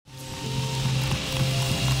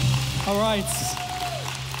All right.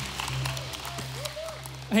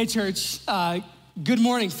 Hey, church. Good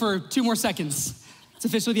morning for 2 more seconds. It's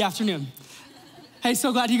officially the afternoon. Hey,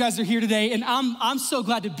 so glad you guys are here today, and I'm so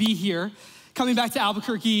glad to be here. Coming back to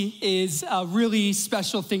Albuquerque is a really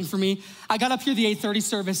special thing for me. I got up here the 8:30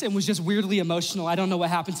 service and was just weirdly emotional. I don't know what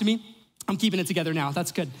happened to me. I'm keeping it together now.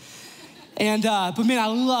 That's good. And but man, I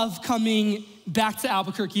love coming back to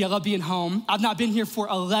Albuquerque. I love being home. I've not been here for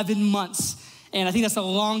 11 months, and I think that's the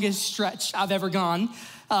longest stretch I've ever gone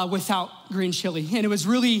without green chili. And it was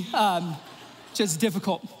really just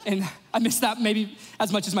difficult, and I miss that maybe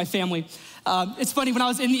as much as my family. It's funny, when I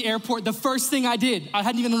was in the airport, the first thing I did, I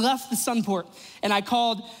hadn't even left the Sunport, and I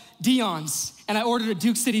called Dion's, and I ordered a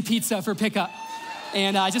Duke City pizza for pickup.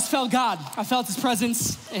 And I just felt God. I felt his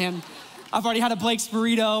presence, and I've already had a Blake's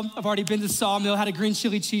burrito. I've already been to Sawmill, had a green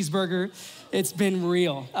chili cheeseburger. It's been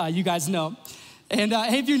real, you guys know. And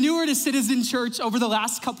hey, if you're newer to Citizen Church over the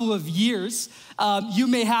last couple of years, you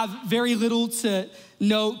may have very little to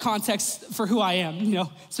no context for who I am, you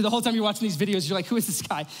know? So the whole time you're watching these videos, you're like, who is this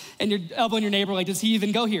guy? And you're elbowing your neighbor like, does he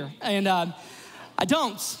even go here? And I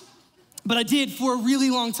don't, but I did for a really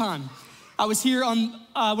long time. I was here when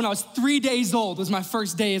I was 3 days old, was my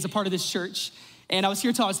first day as a part of this church. And I was here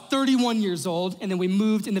until I was 31 years old, and then we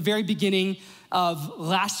moved in the very beginning of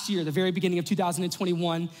last year, the very beginning of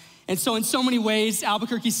 2021. And so in so many ways,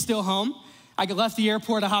 Albuquerque's still home. I left the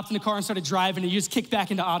airport, I hopped in the car and started driving, and you just kick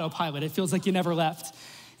back into autopilot. It feels like you never left.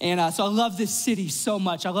 And so I love this city so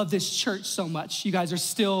much. I love this church so much. You guys are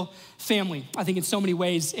still family, I think, in so many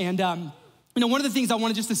ways. And you know, one of the things I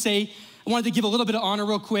wanted just to say, I wanted to give a little bit of honor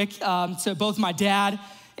real quick to both my dad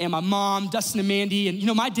and my mom, Dustin and Mandy. And you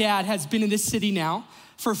know, my dad has been in this city now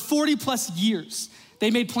for 40 plus years.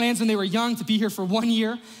 They made plans when they were young to be here for 1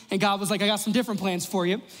 year, and God was like, I got some different plans for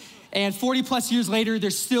you. And 40 plus years later, they're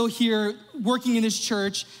still here working in this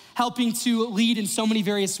church, helping to lead in so many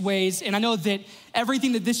various ways. And I know that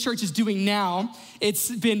everything that this church is doing now, it's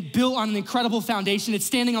been built on an incredible foundation. It's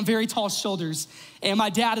standing on very tall shoulders. And my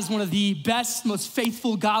dad is one of the best, most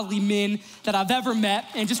faithful, godly men that I've ever met.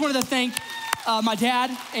 And just wanted to thank my dad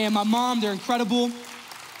and my mom. They're incredible.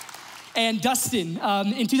 And Dustin,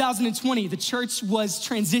 in 2020, the church was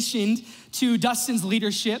transitioned to Dustin's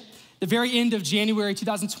leadership the very end of January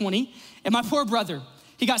 2020. And my poor brother,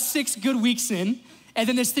 he got 6 good weeks in, and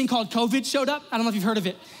then this thing called COVID showed up. I don't know if you've heard of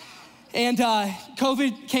it. And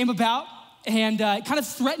COVID came about, and it kind of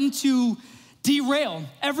threatened to derail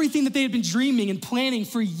everything that they had been dreaming and planning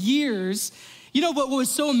for years. You know what was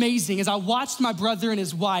so amazing is I watched my brother and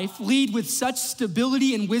his wife lead with such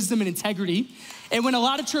stability and wisdom and integrity. And when a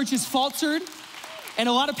lot of churches faltered, and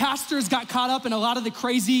a lot of pastors got caught up in a lot of the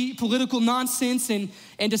crazy political nonsense and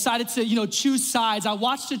decided to, you know, choose sides, I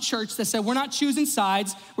watched a church that said, we're not choosing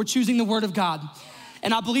sides, we're choosing the word of God.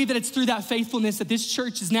 And I believe that it's through that faithfulness that this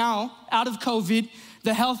church is now, out of COVID,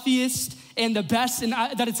 the healthiest and the best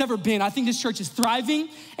that it's ever been. I think this church is thriving,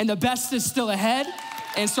 and the best is still ahead.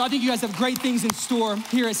 And so I think you guys have great things in store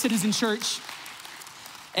here at Citizen Church.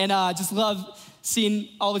 And I just love seeing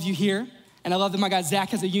all of you here. And I love that my guy Zach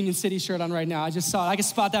has a Union City shirt on right now. I just saw it. I can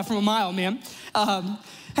spot that from a mile, man.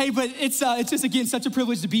 Hey, but it's just, again, such a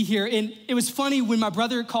privilege to be here. And it was funny when my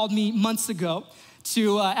brother called me months ago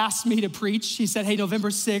to ask me to preach. He said, hey, November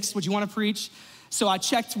 6th, would you want to preach? So I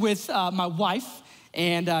checked with my wife,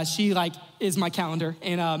 and she is my calendar.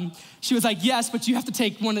 And she was like, yes, but you have to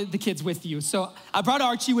take one of the kids with you. So I brought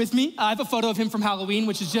Archie with me. I have a photo of him from Halloween,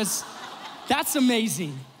 which is just, that's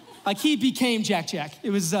amazing. Like, he became Jack. It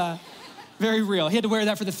was very real. He had to wear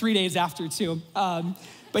that for the 3 days after too.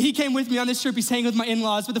 But he came with me on this trip. He's hanging with my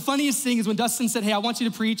in-laws. But the funniest thing is when Dustin said, hey, I want you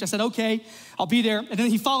to preach. I said, okay, I'll be there. And then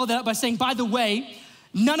he followed that up by saying, by the way,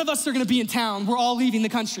 none of us are gonna be in town. We're all leaving the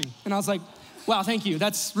country. And I was like, wow, thank you.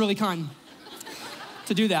 That's really kind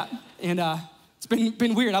to do that. And it's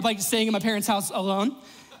been weird. I'm like staying in my parents' house alone.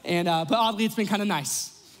 And but oddly, it's been kind of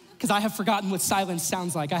nice because I have forgotten what silence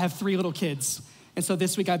sounds like. I have 3 little kids. And so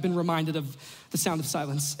this week I've been reminded of the sound of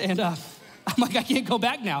silence. And I'm like, I can't go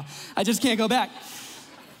back now. I just can't go back.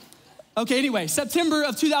 Okay, anyway, September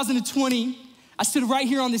of 2020, I stood right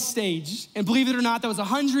here on this stage. And believe it or not, that was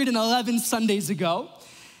 111 Sundays ago.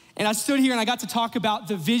 And I stood here and I got to talk about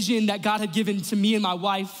the vision that God had given to me and my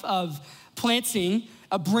wife of planting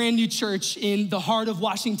a brand new church in the heart of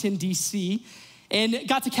Washington, D.C. And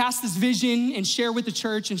got to cast this vision and share with the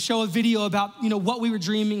church and show a video about, you know, what we were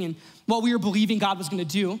dreaming and what we were believing God was gonna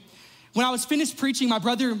do. When I was finished preaching, my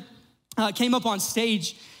brother came up on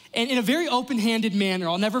stage, and in a very open-handed manner,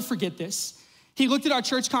 I'll never forget this, he looked at our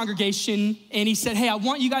church congregation and he said, hey, I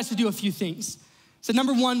want you guys to do a few things. So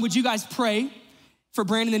number 1, would you guys pray for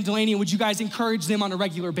Brandon and Delaney, and would you guys encourage them on a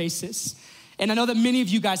regular basis? And I know that many of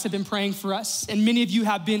you guys have been praying for us, and many of you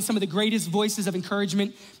have been some of the greatest voices of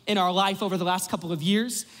encouragement in our life over the last couple of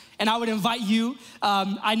years. And I would invite you,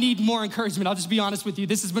 I need more encouragement. I'll just be honest with you.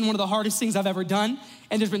 This has been one of the hardest things I've ever done,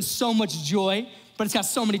 and there's been so much joy, but it's got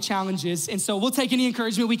so many challenges. And so we'll take any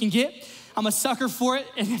encouragement we can get. I'm a sucker for it,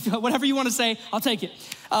 and whatever you want to say, I'll take it.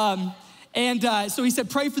 So he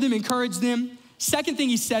said, pray for them, encourage them. Second thing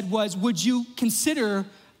he said was, would you consider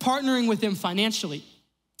partnering with them financially?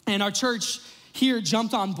 And our church here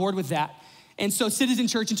jumped on board with that. And so Citizen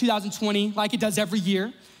Church in 2020, like it does every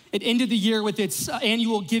year, it ended the year with its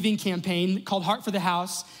annual giving campaign called Heart for the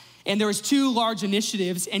House. And there was 2 large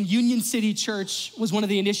initiatives, and Union City Church was one of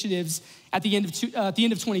the initiatives at the end of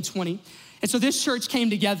 2020. And so this church came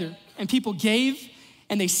together, and people gave,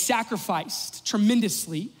 and they sacrificed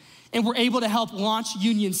tremendously, and were able to help launch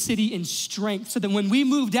Union City in strength, so that when we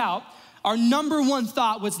moved out, our number one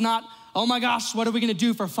thought was not, oh my gosh, what are we gonna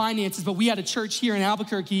do for finances? But we had a church here in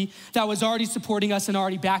Albuquerque that was already supporting us and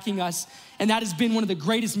already backing us. And that has been one of the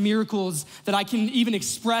greatest miracles that I can even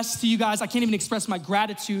express to you guys. I can't even express my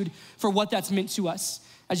gratitude for what that's meant to us,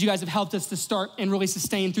 as you guys have helped us to start and really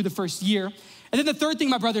sustain through the first year. And then the third thing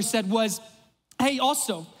my brother said was, hey,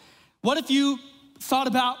 also, what if you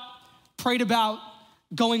prayed about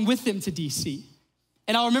going with them to DC?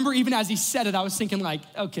 And I remember even as he said it, I was thinking like,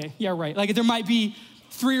 okay, yeah, right. Like there might be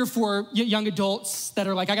 3 or 4 young adults that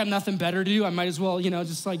are like, I got nothing better to do. I might as well,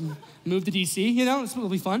 just like move to DC, it'll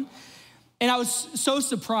be fun. And I was so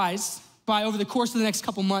surprised by over the course of the next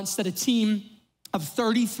couple months that a team of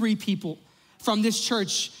 33 people from this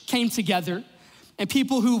church came together, and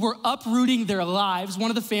people who were uprooting their lives.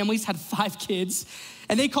 One of the families had 5 kids,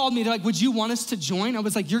 and they called me. They're like, would you want us to join? I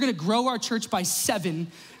was like, you're gonna grow our church by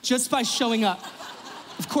 7 just by showing up.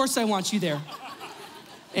 Of course I want you there.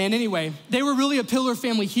 And anyway, they were really a pillar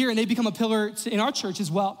family here, and they become a pillar in our church as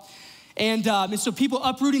well. And so people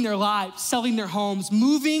uprooting their lives, selling their homes,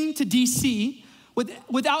 moving to DC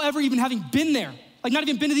without ever even having been there, like not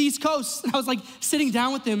even been to the East Coast. And I was like sitting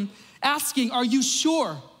down with them asking, are you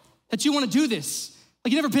sure that you wanna do this?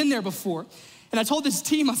 Like you've never been there before. And I told this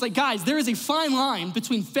team, I was like, guys, there is a fine line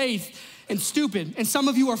between faith and stupid. And some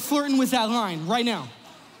of you are flirting with that line right now.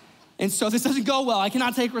 And so this doesn't go well. I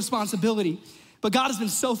cannot take responsibility. But God has been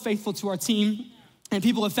so faithful to our team, and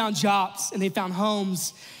people have found jobs and they found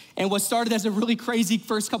homes. And what started as a really crazy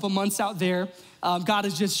first couple months out there, God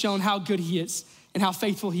has just shown how good he is and how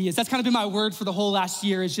faithful he is. That's kind of been my word for the whole last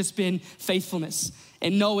year, has just been faithfulness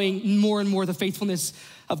and knowing more and more the faithfulness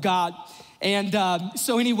of God. And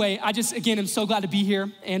so anyway, I just, again, am so glad to be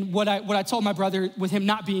here. And what I told my brother with him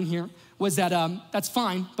not being here was that that's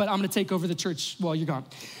fine, but I'm gonna take over the church while you're gone.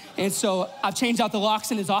 And so I've changed out the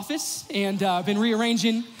locks in his office, and been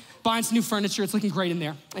rearranging, buying some new furniture. It's looking great in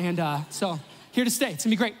there. And so here to stay, it's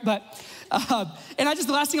gonna be great. But, and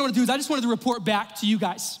the last thing I wanna do is I just wanted to report back to you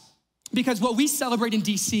guys, because what we celebrate in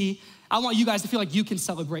DC, I want you guys to feel like you can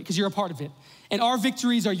celebrate because you're a part of it. And our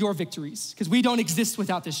victories are your victories, because we don't exist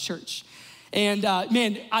without this church. And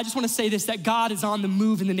man, I just wanna say this, that God is on the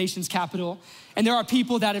move in the nation's capital. And there are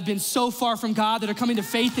people that have been so far from God that are coming to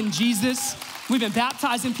faith in Jesus. We've been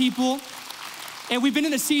baptizing people. And we've been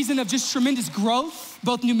in a season of just tremendous growth,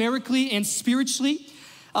 both numerically and spiritually.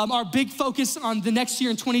 Our big focus on the next year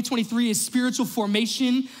in 2023 is spiritual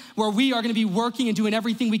formation, where we are gonna be working and doing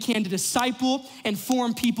everything we can to disciple and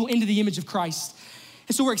form people into the image of Christ.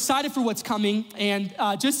 And so we're excited for what's coming. And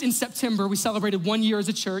just in September, we celebrated 1 year as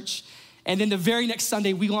a church. And then the very next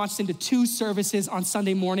Sunday, we launched into 2 services on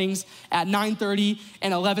Sunday mornings at 9:30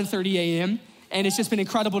 and 11:30 a.m. And it's just been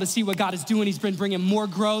incredible to see what God is doing. He's been bringing more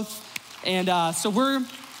growth. And so we're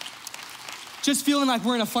just feeling like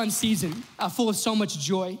we're in a fun season, full of so much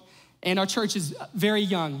joy. And our church is very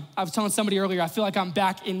young. I was telling somebody earlier, I feel like I'm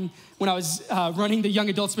back in when I was running the young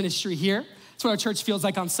adults ministry here. That's what our church feels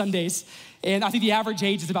like on Sundays. And I think the average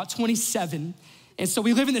age is about 27. And so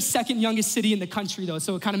we live in the second youngest city in the country though,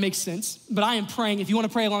 so it kind of makes sense. But I am praying, if you wanna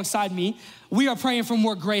pray alongside me, we are praying for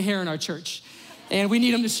more gray hair in our church. And we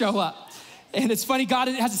need them to show up. And it's funny, God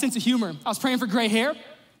has a sense of humor. I was praying for gray hair,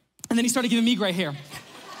 and then he started giving me gray hair.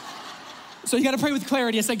 So you gotta pray with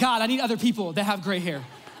clarity. I said, God, I need other people that have gray hair,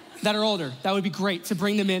 that are older. That would be great to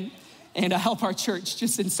bring them in and help our church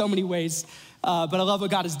just in so many ways. But I love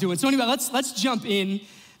what God is doing. So anyway, let's jump in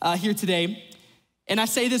here today. And I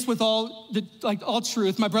say this with all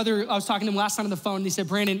truth. My brother, I was talking to him last night on the phone, and he said,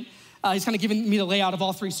 Brandon, he's kind of giving me the layout of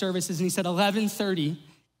all 3 services, and he said 11:30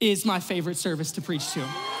 is my favorite service to preach to.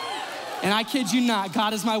 And I kid you not,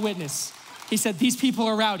 God is my witness. He said, these people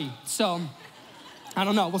are rowdy. So I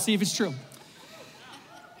don't know, we'll see if it's true.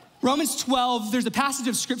 Romans 12, there's a passage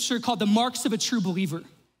of scripture called the marks of a true believer.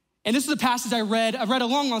 And this is a passage I read a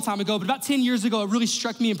long time ago, but about 10 years ago, it really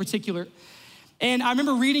struck me in particular. And I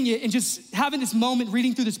remember reading it and just having this moment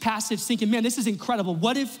reading through this passage thinking, man, this is incredible.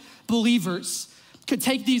 What if believers could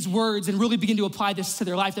take these words and really begin to apply this to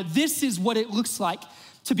their life? That this is what it looks like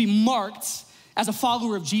to be marked as a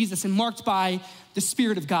follower of Jesus and marked by the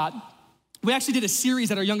Spirit of God. We actually did a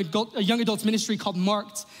series at our young adults ministry called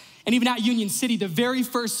Marked. And even at Union City, the very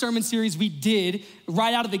first sermon series we did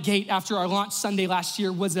right out of the gate after our launch Sunday last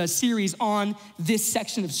year was a series on this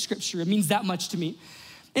section of scripture. It means that much to me.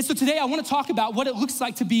 And so today I want to talk about what it looks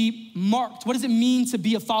like to be marked. What does it mean to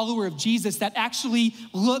be a follower of Jesus that actually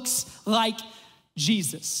looks like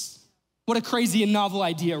Jesus? What a crazy and novel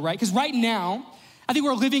idea, right? Because right now, I think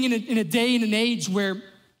we're living in a day and an age where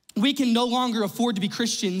we can no longer afford to be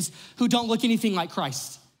Christians who don't look anything like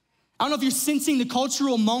Christ. I don't know if you're sensing the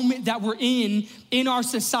cultural moment that we're in our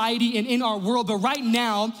society and in our world, but right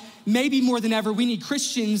now, maybe more than ever, we need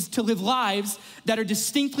Christians to live lives that are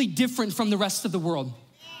distinctly different from the rest of the world.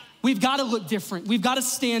 We've got to look different. We've got to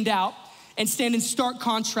stand out and stand in stark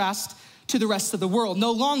contrast to the rest of the world.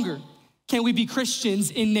 No longer can we be Christians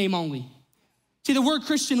in name only. See, the word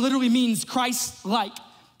Christian literally means Christ-like,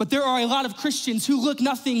 but there are a lot of Christians who look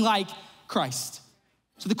nothing like Christ.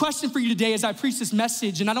 So the question for you today as I preach this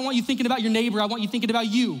message, and I don't want you thinking about your neighbor, I want you thinking about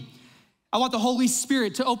you. I want the Holy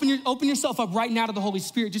Spirit to open yourself up right now to the Holy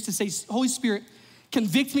Spirit, just to say, Holy Spirit,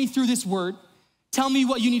 convict me through this word. Tell me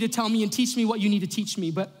what you need to tell me and teach me what you need to teach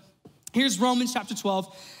me. But here's Romans chapter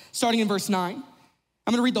 12, starting in verse 9.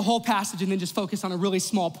 I'm gonna read the whole passage and then just focus on a really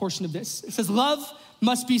small portion of this. It says, love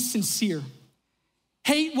must be sincere.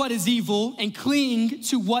 Hate what is evil and cling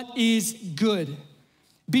to what is good.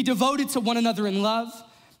 Be devoted to one another in love.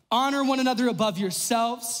 Honor one another above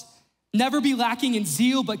yourselves. Never be lacking in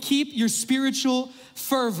zeal, but keep your spiritual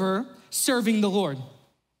fervor serving the Lord.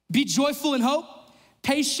 Be joyful in hope,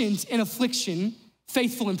 patient in affliction,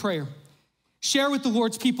 faithful in prayer. Share with the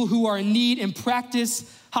Lord's people who are in need and practice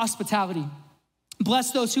hospitality.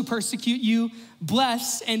 Bless those who persecute you.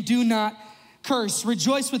 Bless and do not curse.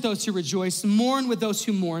 Rejoice with those who rejoice. Mourn with those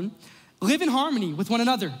who mourn. Live in harmony with one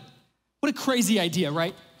another. What a crazy idea,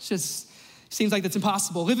 right? It just seems like that's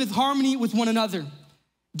impossible. Live in harmony with one another.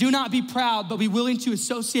 Do not be proud, but be willing to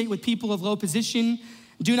associate with people of low position.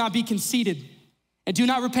 Do not be conceited. And do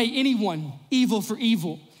not repay anyone evil for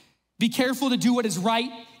evil. Be careful to do what is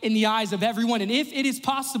right in the eyes of everyone. And if it is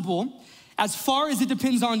possible, as far as it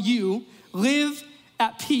depends on you, live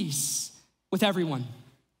at peace with everyone.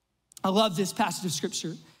 I love this passage of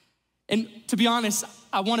scripture. And to be honest,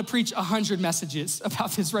 I want to preach 100 messages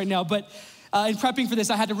about this right now, but in prepping for this,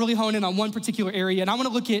 I had to really hone in on one particular area. And I want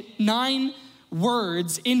to look at 9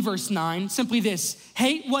 words in verse 9, simply this: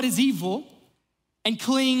 hate what is evil and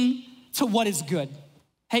cling to what is good.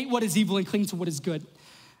 Hate what is evil and cling to what is good.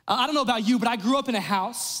 I don't know about you, but I grew up in a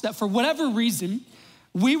house that for whatever reason,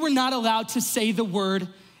 we were not allowed to say the word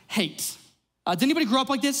hate. Did anybody grow up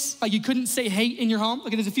like this? Like you couldn't say hate in your home?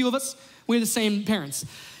 Like there's a few of us, we have the same parents.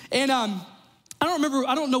 And I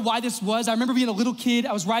don't know why this was. I remember being a little kid,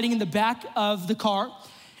 I was riding in the back of the car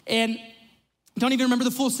and don't even remember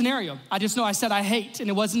the full scenario. I just know I said I hate, and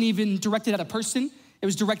it wasn't even directed at a person. It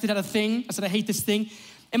was directed at a thing. I said I hate this thing.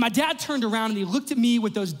 And my dad turned around and he looked at me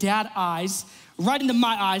with those dad eyes right into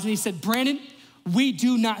my eyes and he said, Brandon, we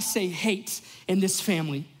do not say hate in this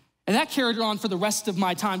family. And that carried on for the rest of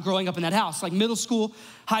my time growing up in that house. Like middle school,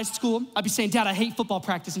 high school, I'd be saying, Dad, I hate football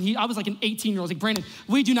practice. And I was like an 18-year-old, like, Brandon,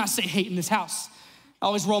 we do not say hate in this house. I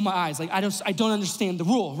always roll my eyes, like I don't understand the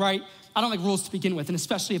rule, right? I don't like rules to begin with, and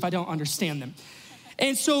especially if I don't understand them.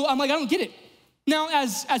 And so I'm like, I don't get it. Now,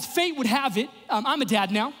 as fate would have it, I'm a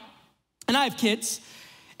dad now, and I have kids.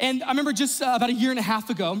 And I remember just about a year and a half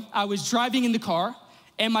ago, I was driving in the car,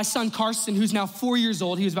 and my son Carson, who's now 4 years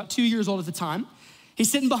old, he was about 2 years old at the time, he's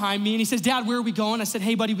sitting behind me, and he says, Dad, where are we going? I said,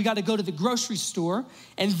 hey, buddy, we got to go to the grocery store,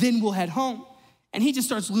 and then we'll head home. And he just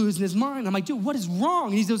starts losing his mind. I'm like, dude, what is wrong?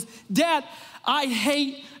 And he goes, Dad, I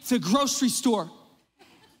hate the grocery store.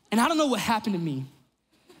 And I don't know what happened to me,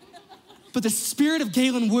 but the spirit of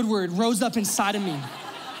Galen Woodward rose up inside of me.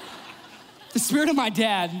 The spirit of my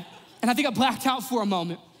dad. And I think I blacked out for a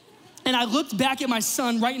moment. And I looked back at my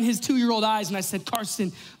son right in his 2-year-old eyes and I said,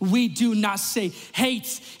 Carson, we do not say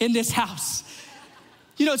hate in this house.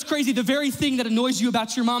 You know, it's crazy. The very thing that annoys you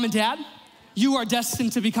about your mom and dad, you are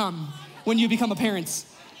destined to become when you become a parent.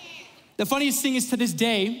 The funniest thing is, to this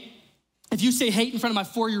day, if you say hate in front of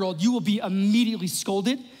my 4-year-old, you will be immediately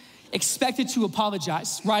scolded, expected to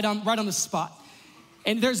apologize right on the spot.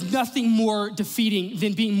 And there's nothing more defeating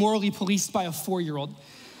than being morally policed by a 4-year-old,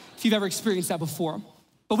 if you've ever experienced that before.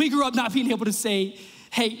 But we grew up not being able to say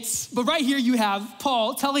hate. But right here you have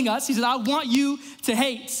Paul telling us, he said, I want you to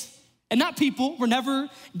hate. And not people. We're never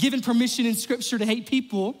given permission in scripture to hate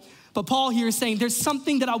people. But Paul here is saying, there's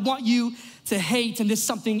something that I want you to hate, and this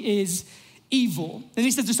something is evil. And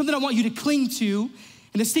he says, there's something I want you to cling to,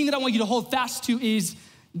 and this thing that I want you to hold fast to is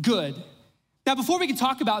good. Now, before we can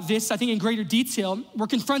talk about this, I think in greater detail, we're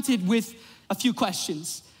confronted with a few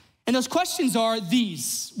questions. And those questions are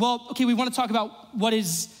these. Well, okay, we want to talk about what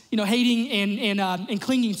is, hating and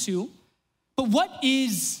clinging to, but what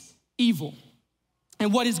is evil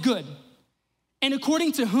and what is good? And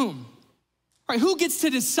according to whom? All right, who gets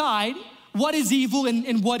to decide what is evil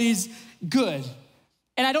and what is good?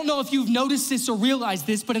 And I don't know if you've noticed this or realized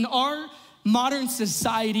this, but in our modern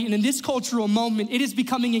society and in this cultural moment, it is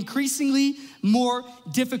becoming increasingly more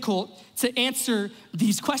difficult to answer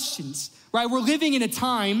these questions, right? We're living in a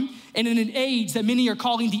time and in an age that many are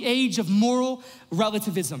calling the age of moral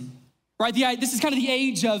relativism, right? This is kind of the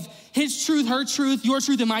age of his truth, her truth, your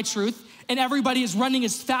truth, and my truth, and everybody is running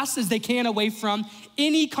as fast as they can away from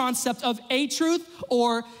any concept of a truth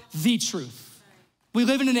or the truth. We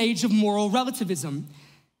live in an age of moral relativism.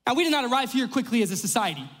 Now, we did not arrive here quickly as a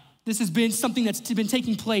society. This has been something that's been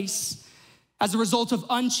taking place as a result of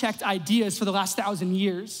unchecked ideas for the last 1,000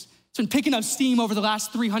 years. It's been picking up steam over the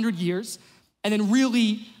last 300 years, and then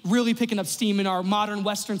really, really picking up steam in our modern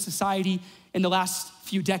Western society in the last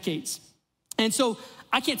few decades. And so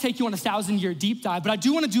I can't take you on a 1,000-year deep dive, but I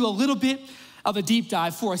do want to do a little bit of a deep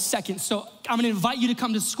dive for a second. So I'm gonna invite you to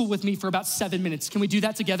come to school with me for about 7 minutes. Can we do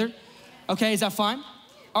that together? Okay, is that fine?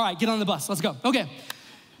 All right, get on the bus, let's go. Okay.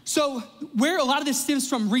 So where a lot of this stems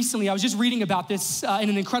from recently, I was just reading about this in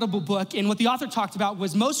an incredible book, and what the author talked about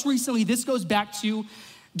was most recently, this goes back to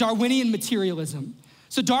Darwinian materialism.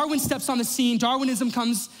 So Darwin steps on the scene. Darwinism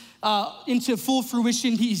comes into full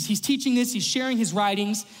fruition. He's teaching this, he's sharing his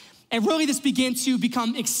writings, and really this began to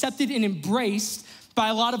become accepted and embraced by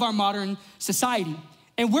a lot of our modern society.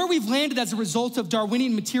 And where we've landed as a result of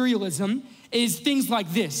Darwinian materialism is things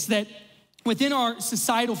like this, that within our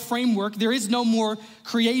societal framework, there is no more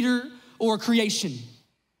creator or creation.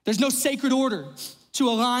 There's no sacred order to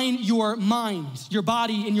align your mind, your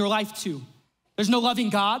body, and your life to. There's no loving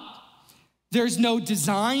God. There's no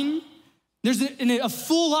design. There's a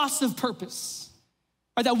full loss of purpose.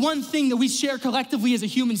 Right? That one thing that we share collectively as a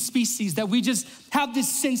human species, that we just have this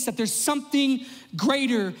sense that there's something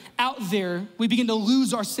greater out there. We begin to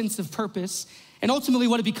lose our sense of purpose. And ultimately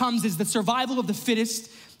what it becomes is the survival of the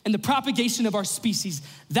fittest and the propagation of our species.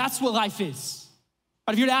 That's what life is.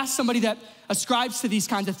 But if you were to ask somebody that ascribes to these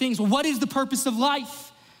kinds of things, well, what is the purpose of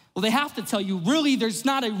life? Well, they have to tell you, really, there's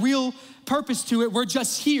not a real purpose to it. We're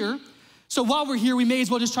just here. So while we're here, we may as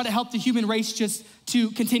well just try to help the human race just to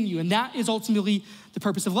continue. And that is ultimately the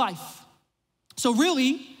purpose of life. So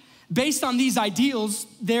really, based on these ideals,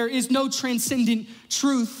 there is no transcendent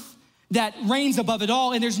truth that reigns above it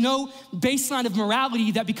all, and there's no baseline of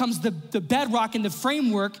morality that becomes the bedrock and the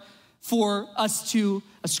framework for us to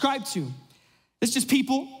ascribe to. It's just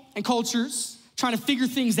people and cultures trying to figure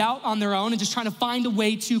things out on their own and just trying to find a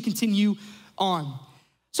way to continue on.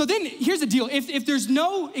 So then here's the deal. If there's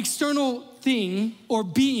no external thing or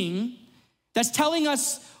being that's telling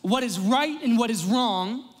us what is right and what is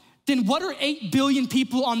wrong, then what are 8 billion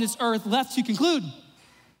people on this earth left to conclude?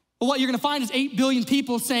 Well, what you're gonna find is 8 billion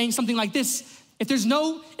people saying something like this: if there's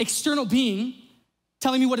no external being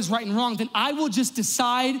telling me what is right and wrong, then I will just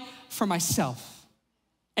decide for myself.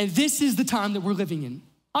 And this is the time that we're living in.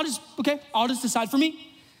 I'll just decide for me.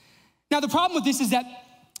 Now, the problem with this is that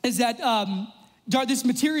this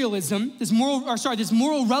materialism, this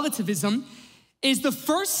moral relativism is the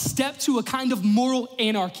first step to a kind of moral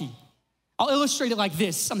anarchy. I'll illustrate it like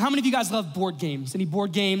this. How many of you guys love board games? Any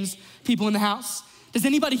board games, people in the house? Does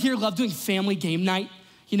anybody here love doing family game night?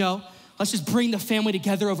 Let's just bring the family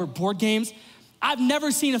together over board games. I've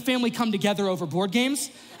never seen a family come together over board games.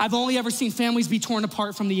 I've only ever seen families be torn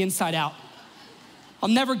apart from the inside out. I'll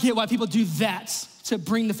never get why people do that to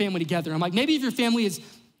bring the family together. I'm like, maybe if your family is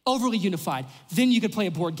overly unified, then you could play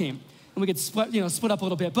a board game and we could split up a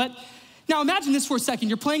little bit. But now imagine this for a second.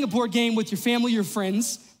 You're playing a board game with your family, your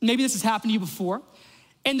friends. Maybe this has happened to you before.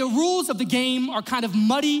 And the rules of the game are kind of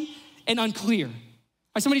muddy and unclear.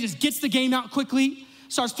 Right, somebody just gets the game out quickly,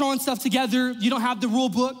 starts throwing stuff together. You don't have the rule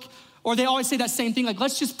book, or they always say that same thing, like,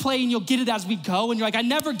 let's just play and you'll get it as we go. And you're like, I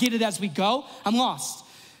never get it as we go. I'm lost.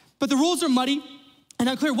 But the rules are muddy and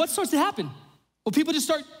unclear. What starts to happen? Well, people just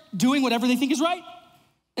start doing whatever they think is right.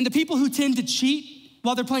 And the people who tend to cheat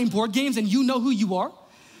while they're playing board games, and you know who you are,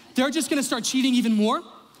 they're just gonna start cheating even more,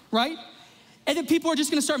 right? And then people are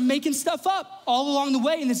just gonna start making stuff up all along the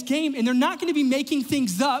way in this game, and they're not gonna be making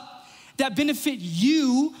things up that benefit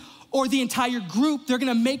you or the entire group. They're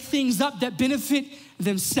gonna make things up that benefit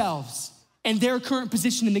themselves and their current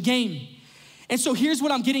position in the game. And so here's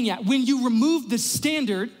what I'm getting at. When you remove the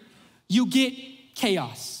standard, you get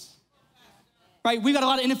chaos, right? We got a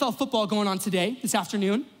lot of NFL football going on today, this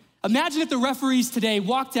afternoon. Imagine if the referees today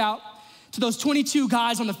walked out to those 22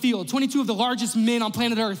 guys on the field, 22 of the largest men on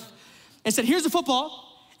planet Earth, and said, here's the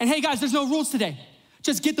football, and hey guys, there's no rules today.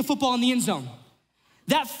 Just get the football in the end zone.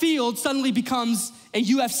 That field suddenly becomes a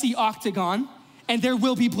UFC octagon, and there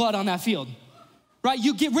will be blood on that field, right?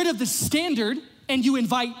 You get rid of the standard, and you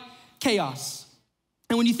invite chaos.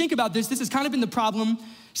 And when you think about this has kind of been the problem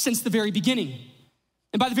since the very beginning.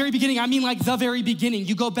 And by the very beginning, I mean like the very beginning.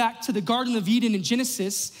 You go back to the Garden of Eden in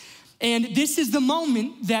Genesis, and this is the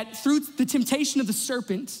moment that through the temptation of the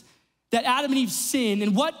serpent, that Adam and Eve sinned,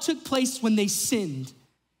 and what took place when they sinned?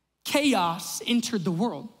 Chaos entered the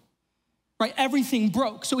world, right? Everything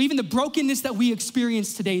broke. So even the brokenness that we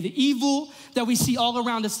experience today, the evil that we see all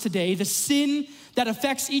around us today, the sin that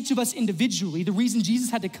affects each of us individually, the reason Jesus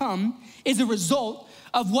had to come is a result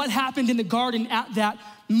of what happened in the garden at that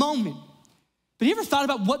moment. But you ever thought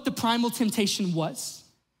about what the primal temptation was?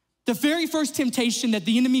 The very first temptation that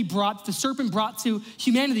the enemy brought, the serpent brought to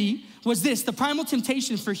humanity was this. The primal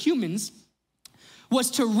temptation for humans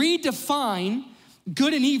was to redefine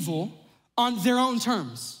good and evil on their own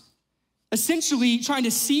terms. Essentially trying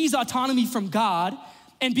to seize autonomy from God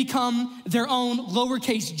and become their own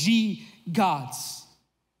lowercase g gods.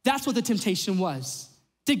 That's what the temptation was.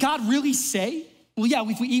 Did God really say, well, yeah,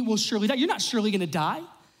 if we eat, we'll surely die? You're not surely gonna die.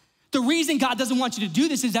 The reason God doesn't want you to do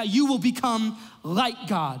this is that you will become like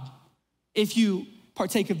God if you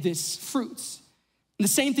partake of this fruit. And the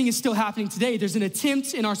same thing is still happening today. There's an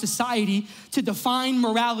attempt in our society to define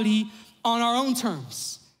morality on our own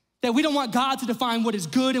terms. That we don't want God to define what is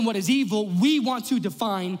good and what is evil. We want to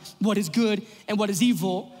define what is good and what is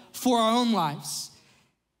evil for our own lives.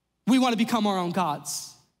 We want to become our own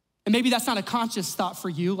gods. And maybe that's not a conscious thought for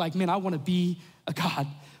you, like, man, I want to be a God.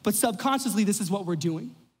 But subconsciously, this is what we're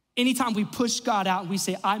doing. Anytime we push God out and we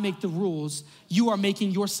say, I make the rules, you are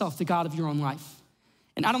making yourself the God of your own life.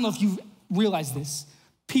 And I don't know if you realize this.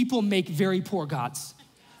 People make very poor gods,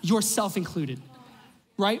 yourself included,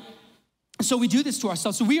 right? So we do this to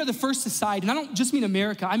ourselves. So we are the first society, and I don't just mean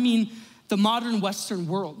America, I mean the modern Western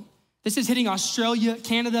world. This is hitting Australia,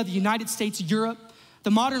 Canada, the United States, Europe,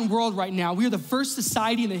 the modern world right now. We are the first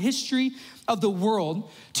society in the history of the world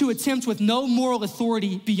to attempt with no moral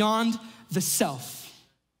authority beyond the self.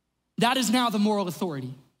 That is now the moral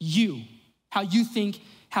authority, you, how you think,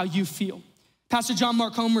 how you feel. Pastor John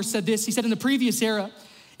Mark Comer said this. He said in the previous era,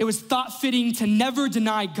 it was thought fitting to never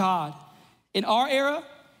deny God. In our era,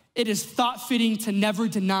 it is thought fitting to never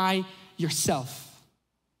deny yourself.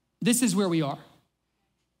 This is where we are.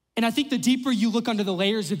 And I think the deeper you look under the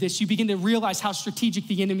layers of this, you begin to realize how strategic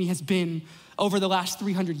the enemy has been over the last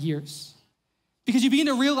 300 years. Because you begin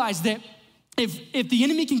to realize that if the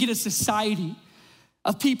enemy can get a society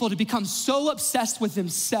of people to become so obsessed with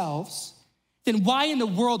themselves, then why in the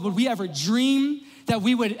world would we ever dream that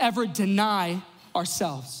we would ever deny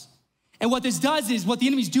ourselves? And what this does is, what the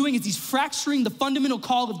enemy's doing is he's fracturing the fundamental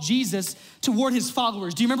call of Jesus toward his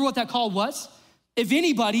followers. Do you remember what that call was? If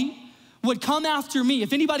anybody would come after me,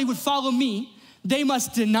 if anybody would follow me, they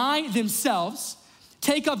must deny themselves,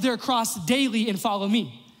 take up their cross daily and follow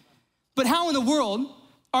me. But how in the world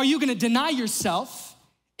are you gonna deny yourself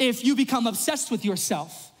if you become obsessed with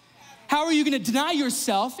yourself? How are you gonna deny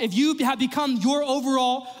yourself if you have become your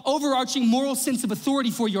overall overarching moral sense of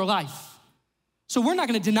authority for your life? So we're not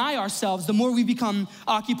gonna deny ourselves the more we become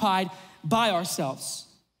occupied by ourselves.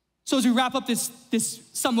 So as we wrap up this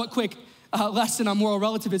somewhat quick lesson on moral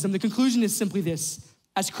relativism, the conclusion is simply this.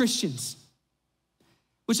 As Christians,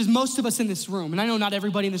 which is most of us in this room, and I know not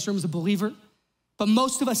everybody in this room is a believer, but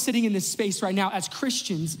most of us sitting in this space right now as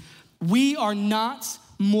Christians, we are not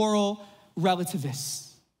moral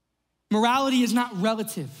relativists. Morality is not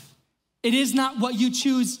relative. It is not what you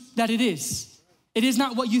choose that it is. It is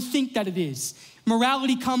not what you think that it is.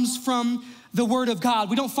 Morality comes from the Word of God.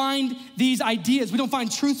 We don't find these ideas, we don't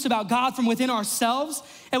find truths about God from within ourselves,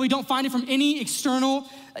 and we don't find it from any external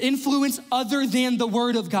influence other than the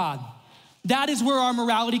Word of God. That is where our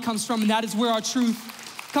morality comes from, and that is where our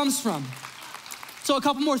truth comes from. So a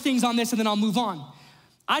couple more things on this, and then I'll move on.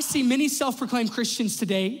 I see many self-proclaimed Christians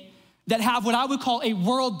today that have what I would call a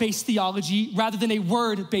world-based theology rather than a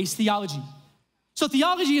word-based theology. So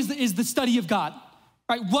theology is the study of God,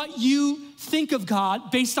 right? What you think of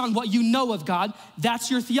God based on what you know of God,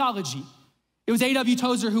 that's your theology. It was A.W.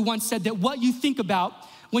 Tozer who once said that what you think about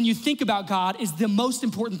when you think about God is the most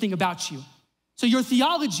important thing about you. So your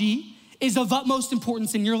theology is of utmost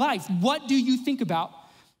importance in your life. What do you think about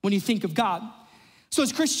when you think of God? So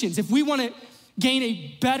as Christians, if we want to gain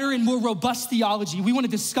a better and more robust theology, we want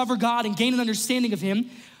to discover God and gain an understanding of him,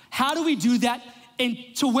 how do we do that? And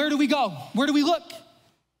to where do we go? Where do we look?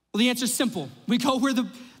 Well, the answer is simple. We go where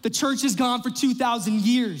the church has gone for 2,000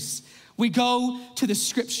 years. We go to the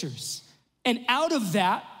scriptures. And out of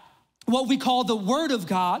that, what we call the word of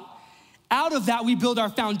God, out of that we build our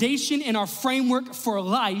foundation and our framework for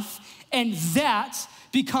life, and that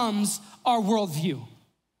becomes our worldview,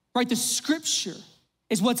 right? The scripture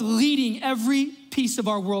is what's leading every piece of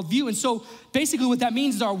our worldview. And so basically what that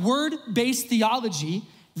means is our word-based theology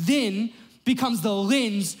then becomes the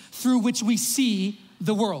lens through which we see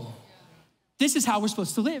the world. This is how we're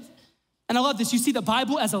supposed to live. And I love this. You see the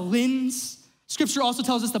Bible as a lens. Scripture also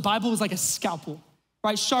tells us the Bible is like a scalpel,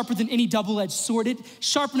 right? Sharper than any double-edged sword.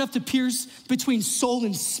 Sharp enough to pierce between soul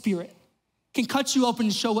and spirit. Can cut you open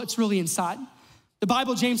and show what's really inside. The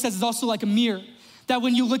Bible, James says, is also like a mirror, that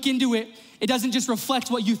when you look into it, it doesn't just reflect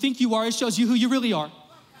what you think you are, it shows you who you really are.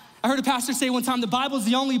 I heard a pastor say one time, the Bible is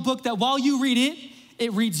the only book that while you read it,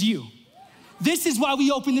 it reads you. This is why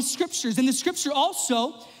we open the scriptures, and the scripture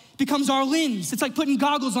also becomes our lens. It's like putting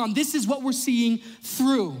goggles on. This is what we're seeing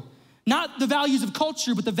through. Not the values of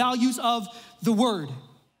culture, but the values of the word.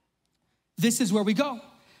 This is where we go.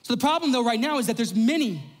 So the problem though right now is that there's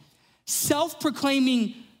many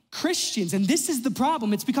self-proclaiming Christians, and this is the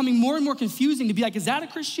problem. It's becoming more and more confusing to be like, is that a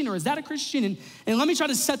Christian or is that a Christian? And let me try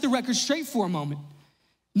to set the record straight for a moment.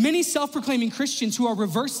 Many self-proclaiming Christians who are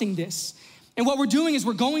reversing this, and what we're doing is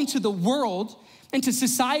we're going to the world and to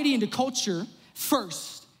society and to culture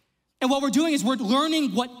first. And what we're doing is we're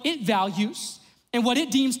learning what it values and what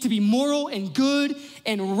it deems to be moral and good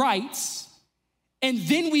and right, and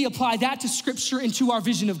then we apply that to scripture and to our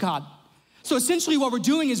vision of God. So essentially what we're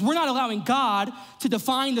doing is we're not allowing God to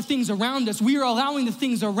define the things around us. We are allowing the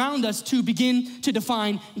things around us to begin to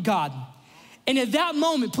define God. And at that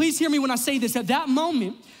moment, please hear me when I say this, at that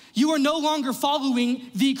moment, you are no longer following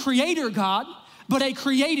the creator God, but a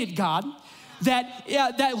created God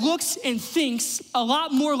that looks and thinks a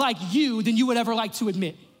lot more like you than you would ever like to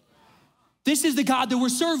admit. This is the God that we're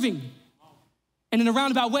serving. And in a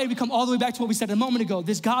roundabout way, we come all the way back to what we said a moment ago.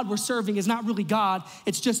 This God we're serving is not really God,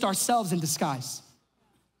 it's just ourselves in disguise.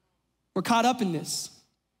 We're caught up in this.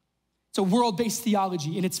 It's a world-based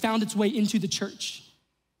theology, and it's found its way into the church.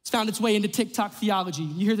 It's found its way into TikTok theology.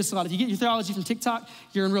 You hear this a lot. If you get your theology from TikTok,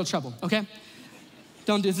 you're in real trouble, okay?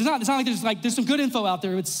 Don't do this. It's not like there's some good info out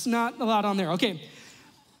there. It's not a lot on there, okay?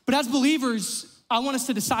 But as believers, I want us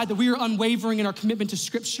to decide that we are unwavering in our commitment to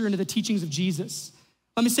scripture and to the teachings of Jesus.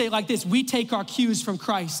 Let me say it like this. We take our cues from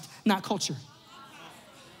Christ, not culture.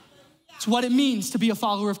 It's what it means to be a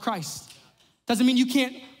follower of Christ. Doesn't mean you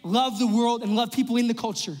can't love the world and love people in the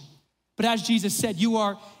culture. But as Jesus said,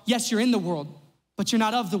 you're in the world, but you're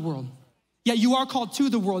not of the world. Yet you are called to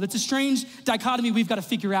the world. It's a strange dichotomy we've got to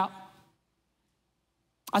figure out.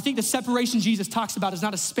 I think the separation Jesus talks about is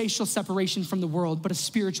not a spatial separation from the world, but a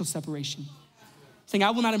spiritual separation. Saying,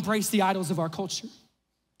 I will not embrace the idols of our culture.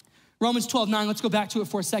 Romans 12:9, let's go back to it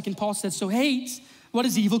for a second. Paul says, so hate what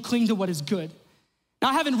is evil, cling to what is good. Now,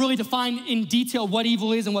 I haven't really defined in detail what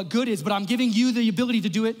evil is and what good is, but I'm giving you the ability to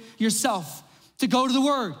do it yourself, to go to the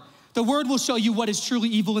word. The word will show you what is truly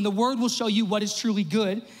evil, and the word will show you what is truly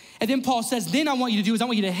good. And then Paul says, then I want you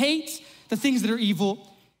to hate the things that are evil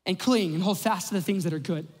and cling and hold fast to the things that are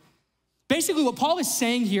good. Basically, what Paul is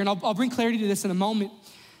saying here, and I'll bring clarity to this in a moment,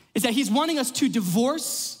 is that he's wanting us to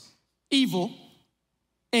divorce evil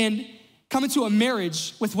and come into a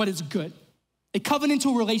marriage with what is good, a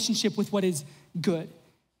covenantal relationship with what is good.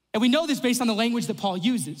 And we know this based on the language that Paul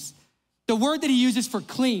uses. The word that he uses for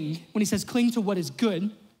cling, when he says cling to what is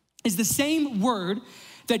good, is the same word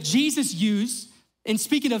that Jesus used in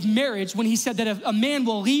speaking of marriage when he said that a man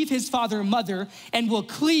will leave his father and mother and will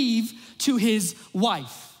cleave to his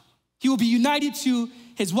wife. He will be united to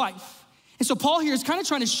his wife. And so Paul here is kind of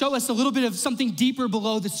trying to show us a little bit of something deeper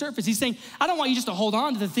below the surface. He's saying, I don't want you just to hold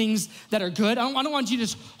on to the things that are good. I don't want you to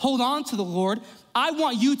just hold on to the Lord. I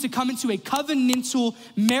want you to come into a covenantal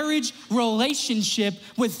marriage relationship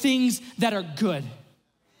with things that are good.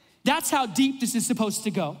 That's how deep this is supposed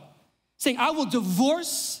to go. Saying, I will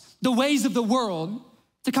divorce the ways of the world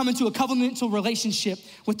to come into a covenantal relationship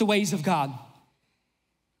with the ways of God.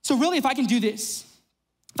 So really, if I can do this,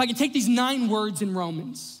 if I can take these 9 words in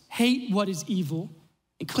Romans, hate what is evil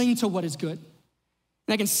and cling to what is good,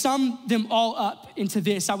 and I can sum them all up into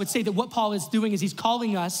this, I would say that what Paul is doing is he's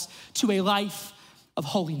calling us to a life of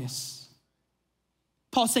holiness.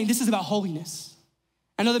 Paul's saying this is about holiness.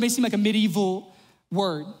 I know that may seem like a medieval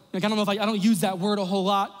word. Like, I don't know if I don't use that word a whole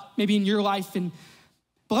lot, maybe in your life.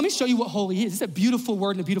 But let me show you what holy is. It's a beautiful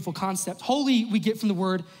word and a beautiful concept. Holy, we get from the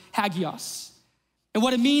word hagios. And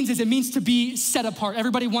what it means is it means to be set apart.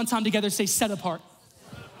 Everybody one time together say set apart.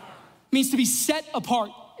 It means to be set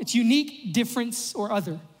apart. It's unique, difference, or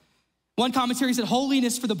other. One commentary said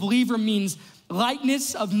holiness for the believer means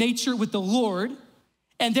likeness of nature with the Lord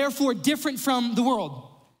and therefore different from the world.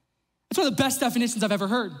 That's one of the best definitions I've ever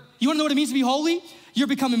heard. You wanna know what it means to be holy? You're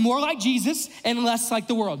becoming more like Jesus and less like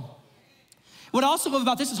the world. What I also love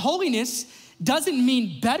about this is holiness doesn't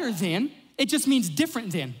mean better than, it just means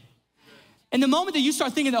different than. And the moment that you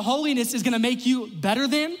start thinking that holiness is gonna make you better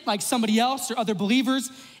than, like somebody else or other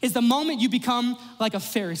believers, is the moment you become like a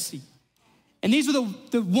Pharisee. And these were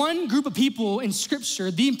the one group of people in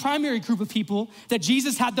scripture, the primary group of people that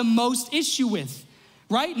Jesus had the most issue with,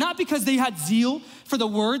 right? Not because they had zeal for the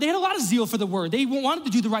word. They had a lot of zeal for the word. They wanted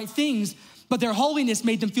to do the right things, but their holiness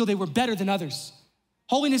made them feel they were better than others.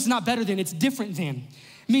 Holiness is not better than, it's different than.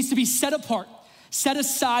 It means to be set apart, set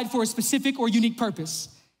aside for a specific or unique purpose.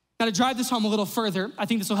 Now, to drive this home a little further, I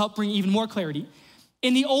think this will help bring even more clarity.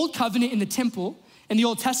 In the Old Covenant, in the temple, in the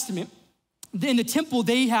Old Testament, in the temple,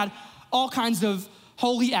 they had all kinds of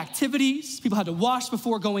holy activities. People had to wash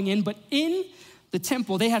before going in, but in the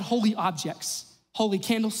temple, they had holy objects, holy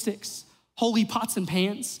candlesticks, holy pots and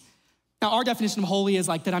pans. Now, our definition of holy is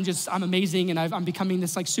like that I'm amazing and I'm becoming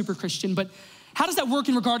this like super Christian, but how does that work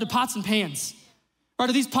in regard to pots and pans? Right,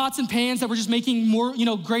 are these pots and pans that were just making more,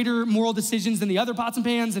 greater moral decisions than the other pots and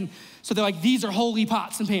pans? And so they're like, these are holy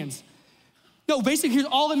pots and pans. No, basically, here's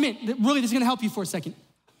all it meant. Really, this is gonna help you for a second.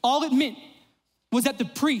 All it meant was that the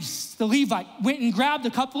priest, the Levite, went and grabbed a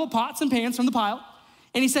couple of pots and pans from the pile,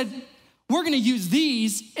 and he said, we're gonna use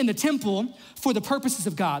these in the temple for the purposes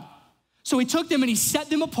of God. So he took them and he set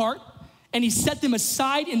them apart, and he set them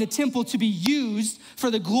aside in the temple to be used for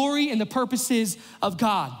the glory and the purposes of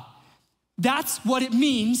God. That's what it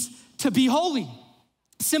means to be holy.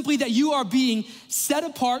 Simply that you are being set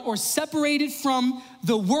apart or separated from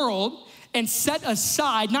the world and set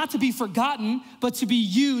aside, not to be forgotten, but to be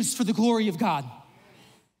used for the glory of God.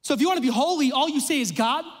 So if you wanna be holy, all you say is,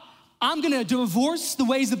 God, I'm gonna divorce the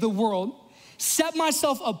ways of the world, set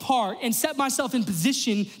myself apart, and set myself in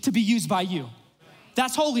position to be used by you.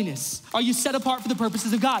 That's holiness. Are you set apart for the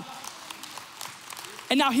purposes of God?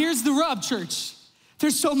 And now here's the rub, church.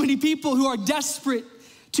 There's so many people who are desperate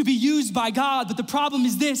to be used by God, but the problem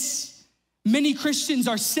is this: many Christians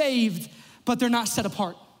are saved, but they're not set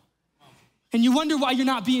apart. And you wonder why you're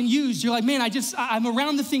not being used. You're like, man, I'm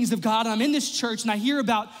around the things of God, and I'm in this church, and I hear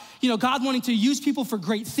about, God wanting to use people for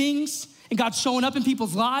great things, and God showing up in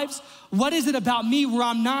people's lives. What is it about me where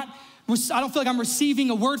I don't feel like I'm receiving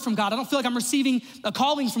a word from God? I don't feel like I'm receiving a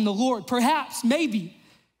calling from the Lord. Perhaps, maybe,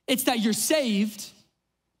 it's that you're saved,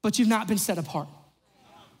 but you've not been set apart.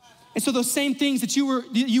 And so those same things that you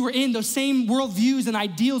were in, those same worldviews and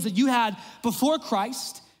ideals that you had before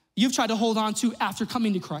Christ, you've tried to hold on to after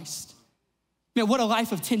coming to Christ. Man, what a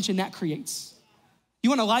life of tension that creates. You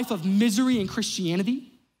want a life of misery in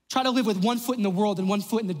Christianity? Try to live with one foot in the world and one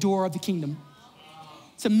foot in the door of the kingdom.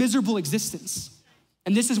 It's a miserable existence.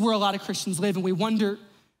 And this is where a lot of Christians live, and we wonder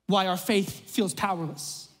why our faith feels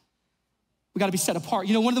powerless. We gotta be set apart.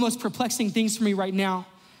 One of the most perplexing things for me right now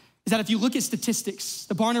is that if you look at statistics,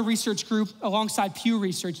 the Barna Research Group alongside Pew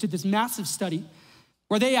Research did this massive study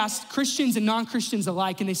where they asked Christians and non-Christians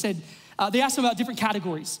alike, and they said, they asked them about different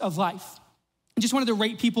categories of life and just wanted to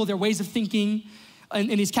rate people, their ways of thinking in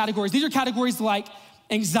these categories. These are categories like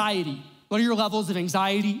anxiety. What are your levels of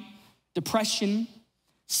anxiety, depression,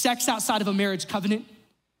 sex outside of a marriage covenant,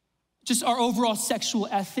 just our overall sexual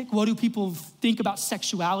ethic? What do people think about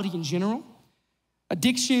sexuality in general?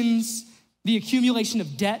 Addictions, the accumulation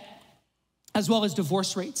of debt, as well as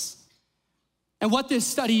divorce rates. And what this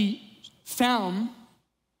study found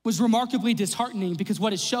was remarkably disheartening, because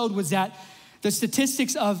what it showed was that the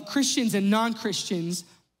statistics of Christians and non-Christians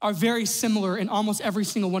are very similar in almost every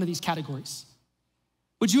single one of these categories.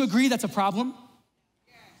 Would you agree that's a problem?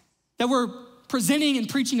 Yes. That we're presenting and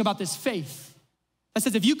preaching about this faith that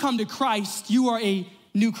says if you come to Christ, you are a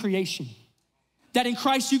new creation. That in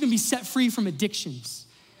Christ, you can be set free from addictions.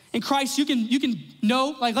 In Christ, you can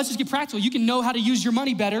know, like, let's just get practical. You can know how to use your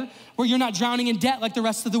money better where you're not drowning in debt like the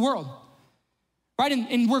rest of the world, right?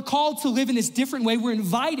 And we're called to live in this different way. We're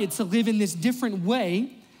invited to live in this different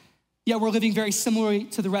way, yet we're living very similarly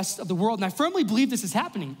to the rest of the world. And I firmly believe this is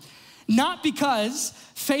happening, not because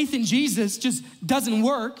faith in Jesus just doesn't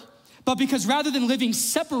work, but because rather than living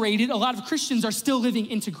separated, a lot of Christians are still living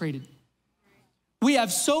integrated. We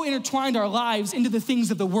have so intertwined our lives into the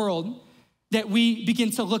things of the world that we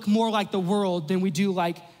begin to look more like the world than we do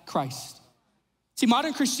like Christ. See,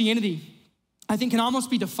 modern Christianity, I think, can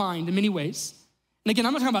almost be defined in many ways. And again,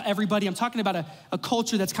 I'm not talking about everybody. I'm talking about a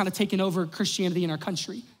culture that's kind of taken over Christianity in our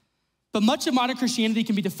country. But much of modern Christianity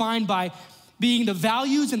can be defined by being the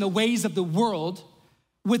values and the ways of the world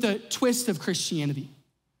with a twist of Christianity,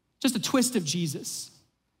 just a twist of Jesus.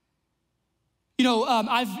 You know,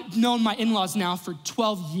 I've known my in-laws now for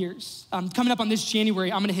 12 years. Coming up on this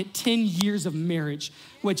January, I'm gonna hit 10 years of marriage,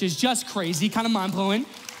 which is just crazy, kind of mind-blowing.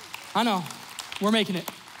 I know, we're making it.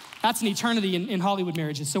 That's an eternity in Hollywood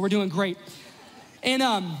marriages, so we're doing great. And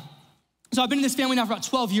so I've been in this family now for about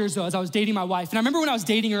 12 years though, as I was dating my wife. And I remember when I was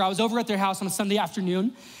dating her, I was over at their house on a Sunday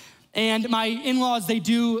afternoon. And my in-laws, they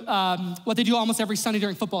do what they do almost every Sunday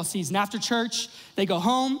during football season. After church, they go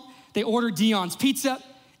home, they order Dion's Pizza,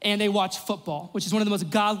 and they watch football, which is one of the most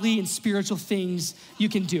godly and spiritual things you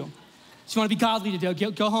can do. So you wanna be godly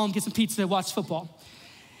today, go home, get some pizza, watch football.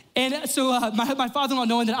 And so my father-in-law,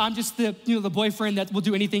 knowing that I'm just the boyfriend that will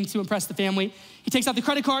do anything to impress the family, he takes out the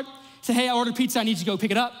credit card, said, hey, I ordered pizza, I need you to go pick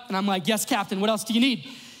it up. And I'm like, yes, Captain, what else do you need?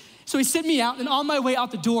 So he sent me out, and on my way out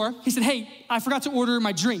the door, he said, hey, I forgot to order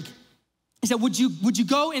my drink. He said, would you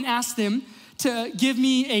go and ask them to give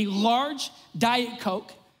me a large Diet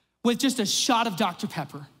Coke with just a shot of Dr.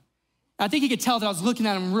 Pepper? I think he could tell that I was looking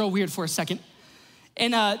at him real weird for a second.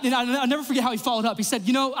 And then I'll never forget how he followed up. He said,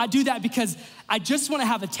 you know, I do that because I just wanna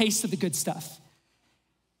have a taste of the good stuff.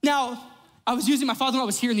 Now, my father-in-law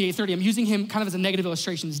was here in the 830. I'm using him kind of as a negative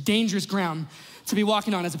illustration. It's dangerous ground to be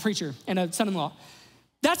walking on as a preacher and a son-in-law.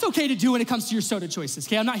 That's okay to do when it comes to your soda choices,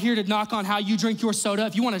 okay? I'm not here to knock on how you drink your soda.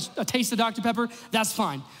 If you want a taste of Dr. Pepper, that's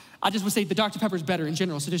fine. I just would say the Dr. Pepper is better in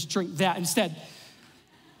general, so just drink that instead.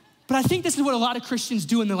 But I think this is what a lot of Christians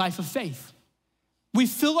do in the life of faith. We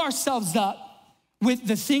fill ourselves up with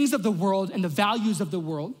the things of the world and the values of the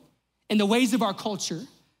world and the ways of our culture,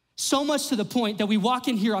 so much to the point that we walk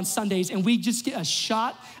in here on Sundays and we just get a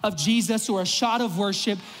shot of Jesus or a shot of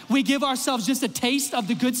worship. We give ourselves just a taste of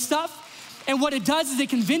the good stuff. And what it does is it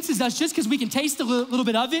convinces us, just because we can taste a little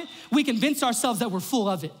bit of it, we convince ourselves that we're full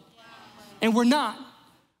of it. And we're not.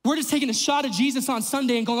 We're just taking a shot of Jesus on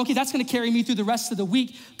Sunday and going, okay, that's gonna carry me through the rest of the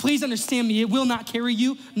week. Please understand me, it will not carry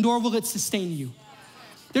you, nor will it sustain you.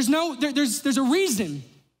 There's a reason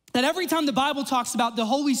that every time the Bible talks about the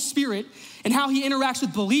Holy Spirit and how he interacts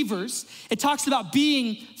with believers, it talks about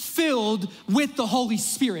being filled with the Holy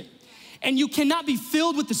Spirit. And you cannot be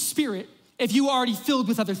filled with the Spirit if you are already filled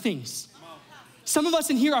with other things. Some of us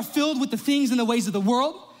in here are filled with the things and the ways of the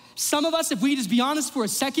world. Some of us, if we just be honest for a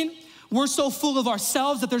second, we're so full of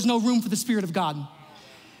ourselves that there's no room for the Spirit of God.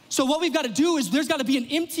 So what we've got to do is there's got to be an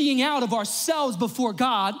emptying out of ourselves before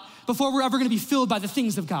God before we're ever going to be filled by the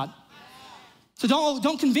things of God. So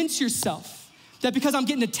don't convince yourself that because I'm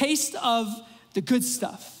getting a taste of the good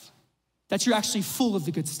stuff, that you're actually full of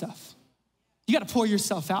the good stuff. You got to pour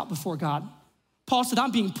yourself out before God. Paul said,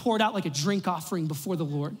 I'm being poured out like a drink offering before the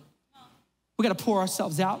Lord. We got to pour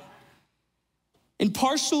ourselves out. In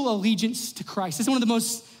partial allegiance to Christ, this is one of the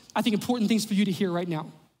most, I think, important things for you to hear right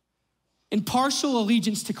now. In partial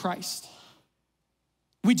allegiance to Christ,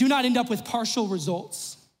 we do not end up with partial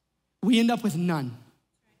results. We end up with none.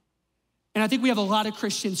 And I think we have a lot of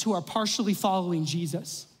Christians who are partially following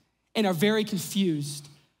Jesus and are very confused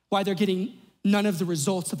why they're getting none of the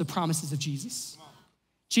results of the promises of Jesus.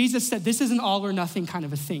 Jesus said, this is an all or nothing kind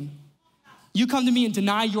of a thing. You come to me and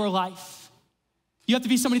deny your life. You have to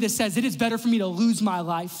be somebody that says, it is better for me to lose my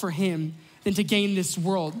life for him than to gain this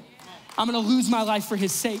world. I'm gonna lose my life for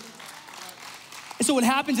his sake. And so what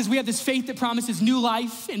happens is we have this faith that promises new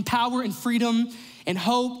life and power and freedom and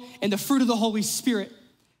hope and the fruit of the Holy Spirit.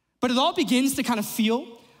 But it all begins to kind of feel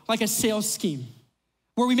like a sales scheme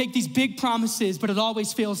where we make these big promises, but it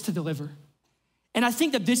always fails to deliver. And I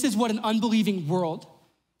think that this is what an unbelieving world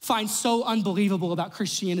finds so unbelievable about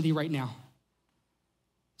Christianity right now.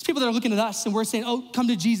 It's people that are looking at us and we're saying, oh, come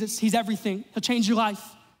to Jesus, he's everything, he'll change your life.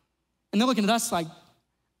 And they're looking at us like,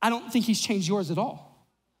 I don't think he's changed yours at all.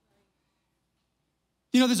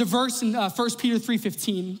 You know, there's a verse in 1 Peter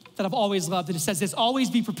 3:15 that I've always loved, and it says this, always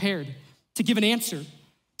be prepared to give an answer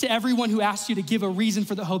to everyone who asks you to give a reason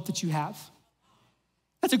for the hope that you have.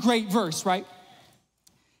 That's a great verse, right?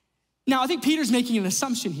 Now, I think Peter's making an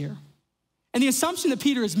assumption here. And the assumption that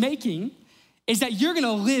Peter is making is that you're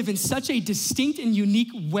gonna live in such a distinct and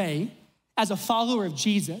unique way as a follower of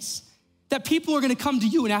Jesus that people are gonna come to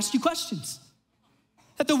you and ask you questions.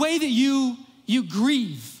 That the way that you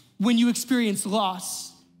grieve when you experience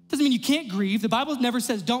loss doesn't mean you can't grieve. The Bible never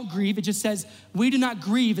says don't grieve. It just says we do not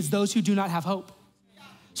grieve as those who do not have hope.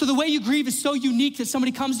 So the way you grieve is so unique that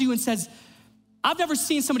somebody comes to you and says, I've never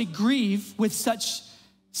seen somebody grieve with such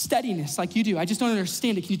steadiness like you do. I just don't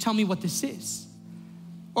understand it. Can you tell me what this is?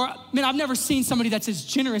 Or, man, I've never seen somebody that's as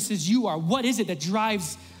generous as you are. What is it that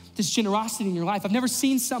drives this generosity in your life? I've never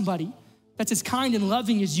seen somebody that's as kind and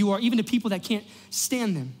loving as you are, even to people that can't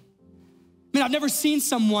stand them. Man, I've never seen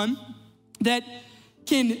someone that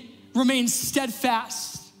can remain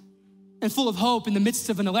steadfast and full of hope in the midst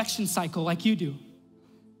of an election cycle like you do.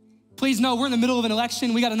 Please know we're in the middle of an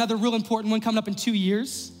election. We got another real important one coming up in 2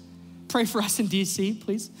 years. Pray for us in DC,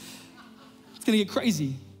 please. It's gonna get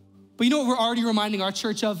crazy. But you know what we're already reminding our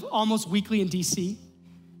church of almost weekly in DC?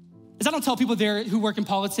 Is I don't tell people there who work in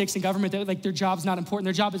politics and government that like their job's not important.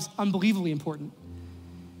 Their job is unbelievably important.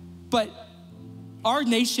 But our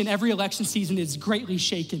nation, every election season is greatly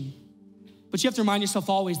shaken. But you have to remind yourself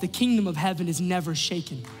always, the kingdom of heaven is never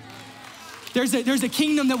shaken. There's a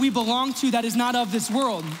kingdom that we belong to that is not of this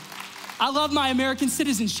world. I love my American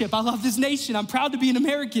citizenship. I love this nation. I'm proud to be an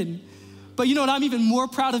American. But you know what I'm even more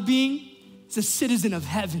proud of being? It's a citizen of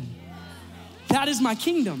heaven. That is my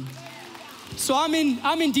kingdom. So I'm in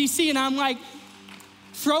DC and I'm like,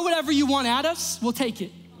 throw whatever you want at us, we'll take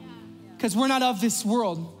it. Because we're not of this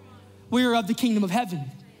world. We're of the kingdom of heaven.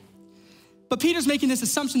 But Peter's making this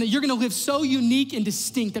assumption that you're gonna live so unique and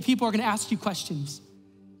distinct that people are gonna ask you questions.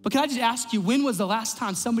 But can I just ask you, when was the last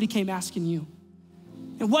time somebody came asking you?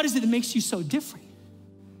 And what is it that makes you so different?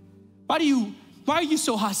 Why are you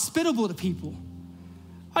so hospitable to people?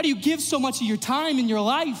 Why do you give so much of your time in your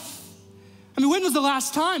life? I mean, when was the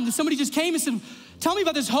last time that somebody just came and said, tell me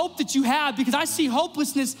about this hope that you have, because I see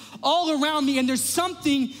hopelessness all around me and there's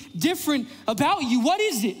something different about you. What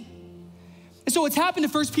is it? And so what's happened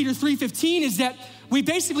in 1 Peter 3:15 is that we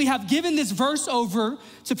basically have given this verse over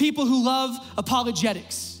to people who love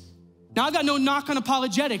apologetics. Now, I've got no knock on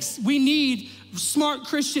apologetics. We need smart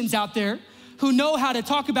Christians out there who know how to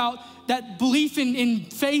talk about that belief in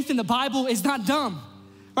faith in the Bible is not dumb.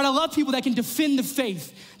 Right? I love people that can defend the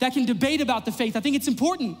faith, that can debate about the faith. I think it's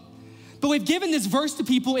important. But we've given this verse to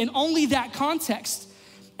people in only that context.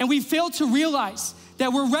 And we failed to realize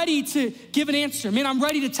that we're ready to give an answer. Man, I'm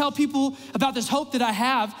ready to tell people about this hope that I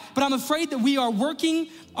have, but I'm afraid that we are working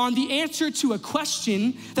on the answer to a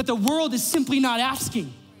question that the world is simply not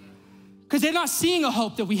asking. Because they're not seeing a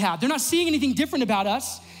hope that we have. They're not seeing anything different about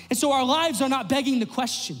us. And so our lives are not begging the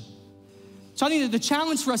question. So I think that the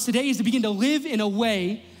challenge for us today is to begin to live in a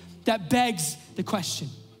way that begs the question.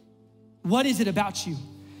 What is it about you?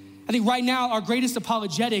 I think right now our greatest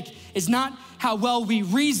apologetic is not how well we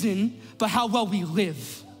reason, but how well we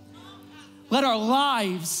live. Let our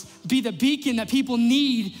lives be the beacon that people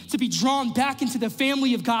need to be drawn back into the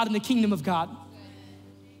family of God and the kingdom of God.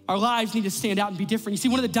 Our lives need to stand out and be different. You see,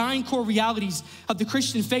 one of the dying core realities of the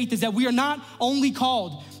Christian faith is that we are not only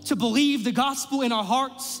called to believe the gospel in our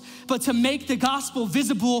hearts, but to make the gospel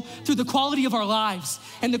visible through the quality of our lives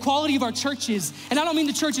and the quality of our churches. And I don't mean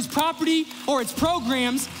the church's property or its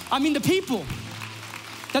programs, I mean the people.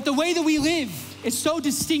 That the way that we live is so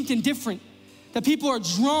distinct and different that people are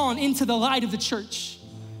drawn into the light of the church.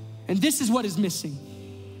 And this is what is missing.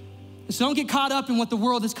 And so don't get caught up in what the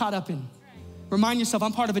world is caught up in. Remind yourself,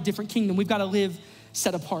 I'm part of a different kingdom. We've got to live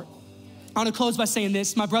set apart. I want to close by saying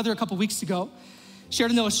this. My brother a couple weeks ago shared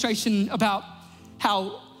an illustration about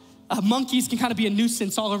how monkeys can kind of be a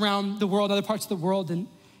nuisance all around the world, other parts of the world, and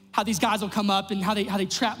how these guys will come up and how they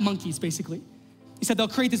trap monkeys, basically. He said they'll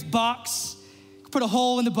create this box, put a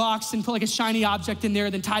hole in the box and put like a shiny object in there,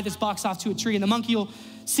 then tie this box off to a tree, and the monkey will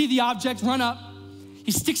see the object, run up,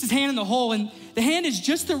 he sticks his hand in the hole, and the hand is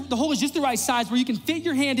the hole is just the right size where you can fit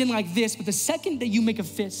your hand in like this, but the second that you make a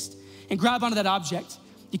fist and grab onto that object,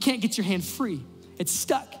 you can't get your hand free. It's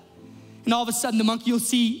stuck. And all of a sudden the monkey will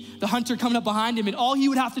see the hunter coming up behind him, and all he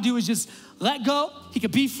would have to do is just let go. He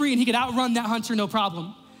could be free and he could outrun that hunter, no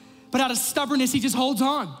problem. But out of stubbornness, he just holds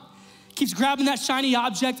on. Keeps grabbing that shiny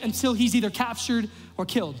object until he's either captured or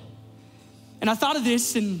killed. And I thought of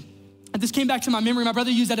this, and this came back to my memory. My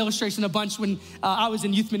brother used that illustration a bunch when I was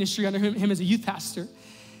in youth ministry under him as a youth pastor.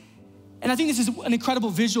 And I think this is an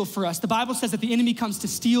incredible visual for us. The Bible says that the enemy comes to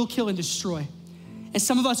steal, kill, and destroy. And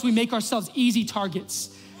some of us, we make ourselves easy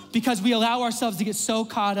targets because we allow ourselves to get so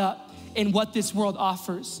caught up in what this world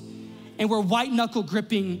offers. And we're white knuckle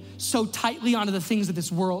gripping so tightly onto the things of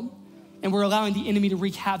this world. And we're allowing the enemy to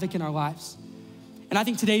wreak havoc in our lives. And I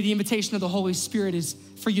think today the invitation of the Holy Spirit is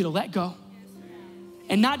for you to let go.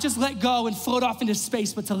 And not just let go and float off into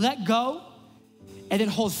space, but to let go and then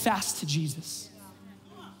hold fast to Jesus.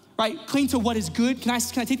 Right? Cling to what is good. Can I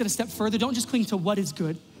take that a step further? Don't just cling to what is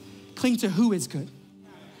good. Cling to who is good.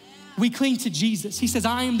 We cling to Jesus. He says,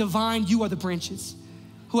 I am the vine, you are the branches.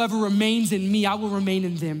 whoever remains in me, I will remain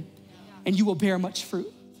in them, and you will bear much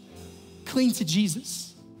fruit. Cling to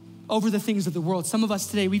Jesus over the things of the world. Some of us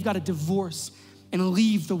today, we've got to divorce and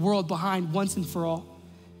leave the world behind once and for all.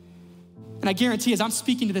 And I guarantee, as I'm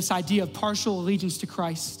speaking to this idea of partial allegiance to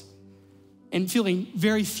Christ and feeling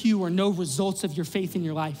very few or no results of your faith in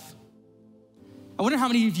your life, I wonder how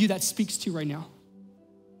many of you that speaks to right now.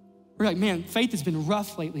 We're like, man, faith has been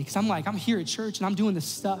rough lately, because I'm here at church and I'm doing this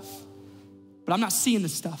stuff, but I'm not seeing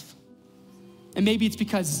this stuff. And maybe it's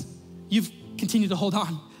because you've continued to hold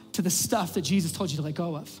on to the stuff that Jesus told you to let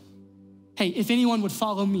go of. Hey, if anyone would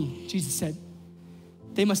follow me, Jesus said,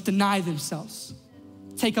 they must deny themselves,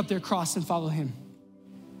 take up their cross and follow him.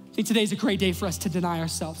 I think today's a great day for us to deny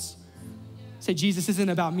ourselves. Say, Jesus isn't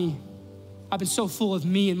about me. I've been so full of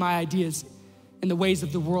me and my ideas and the ways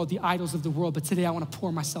of the world, the idols of the world, but today I wanna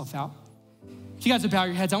pour myself out. If you guys would bow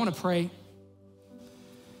your heads, I wanna pray.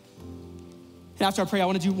 And after I pray, I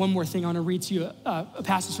wanna do one more thing. I wanna read to you a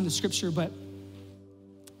passage from the scripture, but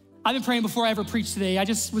I've been praying before I ever preached today. I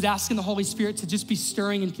just was asking the Holy Spirit to just be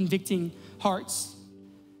stirring and convicting hearts.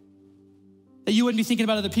 That you wouldn't be thinking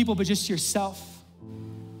about other people, but just yourself.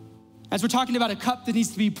 As we're talking about a cup that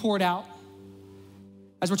needs to be poured out,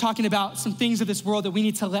 as we're talking about some things of this world that we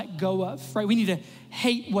need to let go of, right? We need to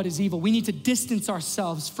hate what is evil. We need to distance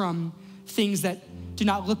ourselves from things that do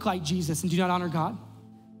not look like Jesus and do not honor God.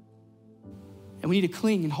 And we need to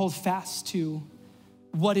cling and hold fast to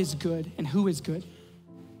what is good and who is good.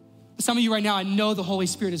 Some of you right now, I know the Holy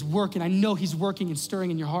Spirit is working. I know he's working and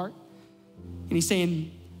stirring in your heart. And he's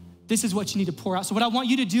saying, this is what you need to pour out. So what I want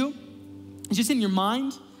you to do is just in your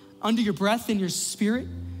mind, under your breath, in your spirit,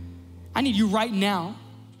 I need you right now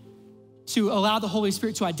to allow the Holy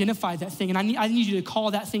Spirit to identify that thing. And I need you to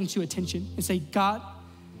call that thing to attention and say, God,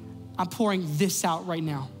 I'm pouring this out right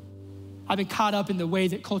now. I've been caught up in the way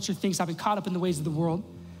that culture thinks. I've been caught up in the ways of the world.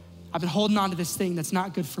 I've been holding on to this thing that's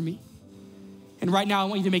not good for me. And right now, I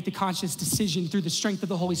want you to make the conscious decision through the strength of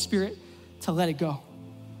the Holy Spirit to let it go.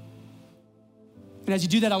 And as you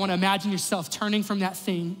do that, I want to imagine yourself turning from that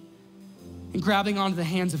thing and grabbing onto the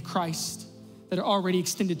hands of Christ that are already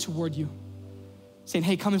extended toward you, saying,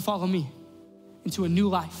 hey, come and follow me into a new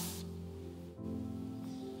life.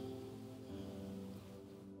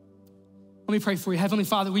 Let me pray for you. Heavenly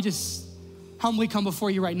Father, we just humbly come before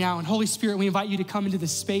you right now. And Holy Spirit, we invite you to come into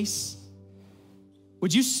this space.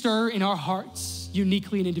 Would you stir in our hearts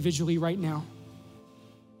uniquely and individually right now?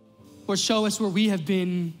 Lord, show us where we have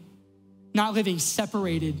been not living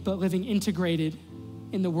separated, but living integrated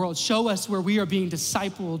in the world. Show us where we are being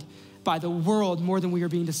discipled by the world more than we are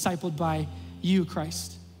being discipled by you,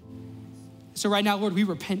 Christ. So right now, Lord, we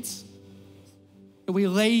repent. And we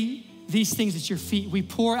lay these things at your feet. We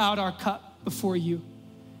pour out our cup before you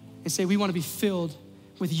and say, we want to be filled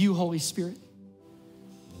with you, Holy Spirit.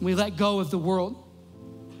 And we let go of the world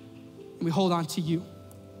and we hold on to you.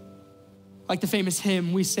 Like the famous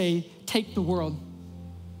hymn, we say, take the world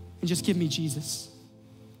and just give me Jesus.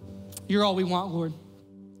 You're all we want, Lord.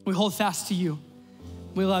 We hold fast to you.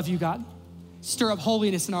 We love you, God. Stir up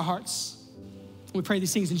holiness in our hearts. We pray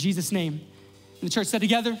these things in Jesus' name. And the church said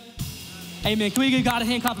together, amen. Can we give God a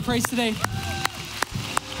hand clap of praise today?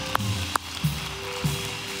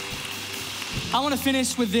 I want to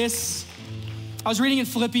finish with this. I was reading in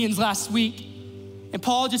Philippians last week, and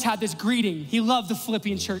Paul just had this greeting. He loved the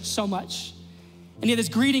Philippian church so much. And he had this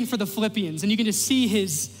greeting for the Philippians, and you can just see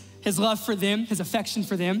his love for them, his affection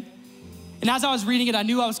for them. And as I was reading it, I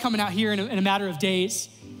knew I was coming out here in a matter of days.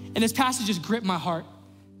 And this passage just gripped my heart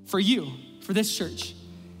for you, for this church.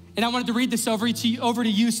 And I wanted to read this over to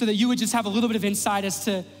you so that you would just have a little bit of insight as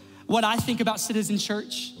to what I think about Citizen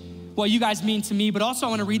Church, what you guys mean to me, but also I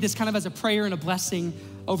want to read this kind of as a prayer and a blessing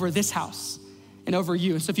over this house and over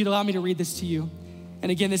you. So if you'd allow me to read this to you.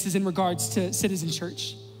 And again, this is in regards to Citizen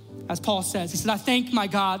Church. As Paul says, he said, I thank my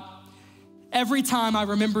God every time I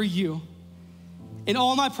remember you. In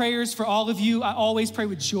all my prayers for all of you, I always pray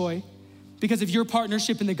with joy because of your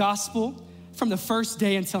partnership in the gospel from the first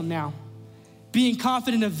day until now. Being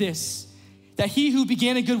confident of this, that he who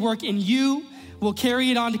began a good work in you will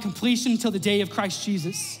carry it on to completion until the day of Christ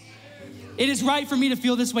Jesus. It is right for me to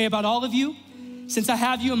feel this way about all of you since I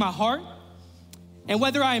have you in my heart. And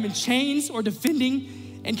whether I am in chains or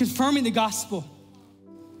defending and confirming the gospel,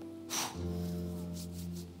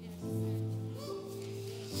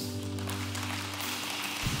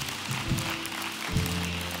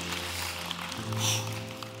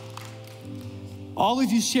 all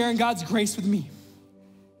of you sharing God's grace with me.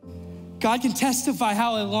 God can testify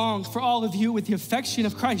how I long for all of you with the affection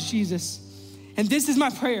of Christ Jesus. And this is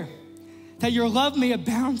my prayer, that your love may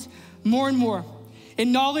abound more and more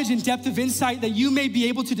in knowledge and depth of insight, that you may be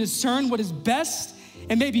able to discern what is best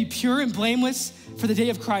and may be pure and blameless for the day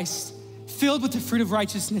of Christ, filled with the fruit of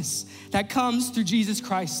righteousness that comes through Jesus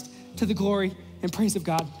Christ, to the glory and praise of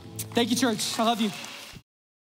God. Thank you, church. I love you.